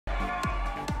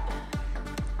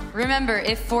Remember,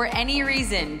 if for any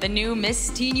reason the new Miss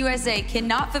Teen USA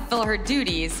cannot fulfill her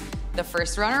duties, the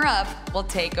first runner-up will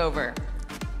take over.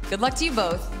 Good luck to you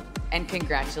both, and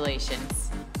congratulations.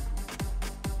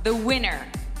 The winner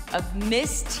of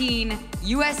Miss Teen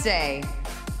USA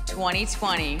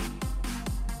 2020.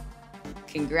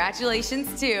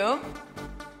 Congratulations to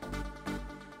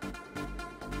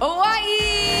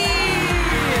Hawaii!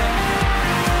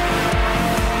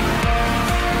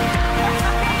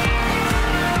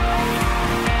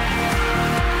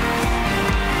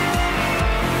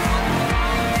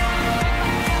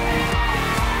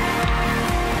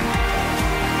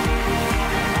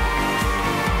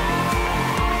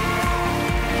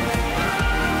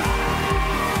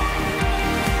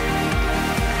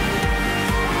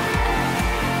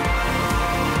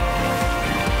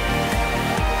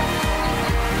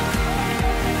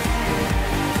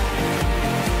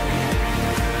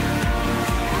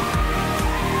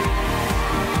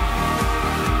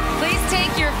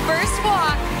 First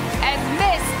walk as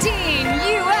Miss Teen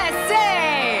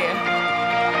USA.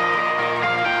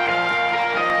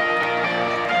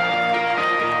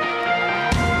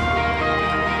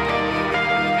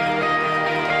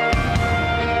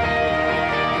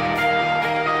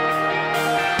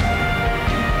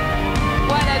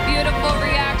 What a beautiful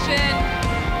reaction.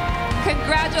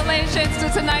 Congratulations to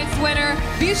tonight's winner.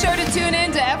 Be sure to tune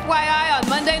in to FYI on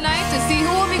Monday night to see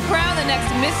who will be crowned the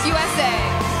next Miss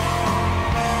USA.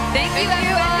 Thank you,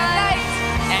 everyone.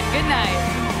 And good night.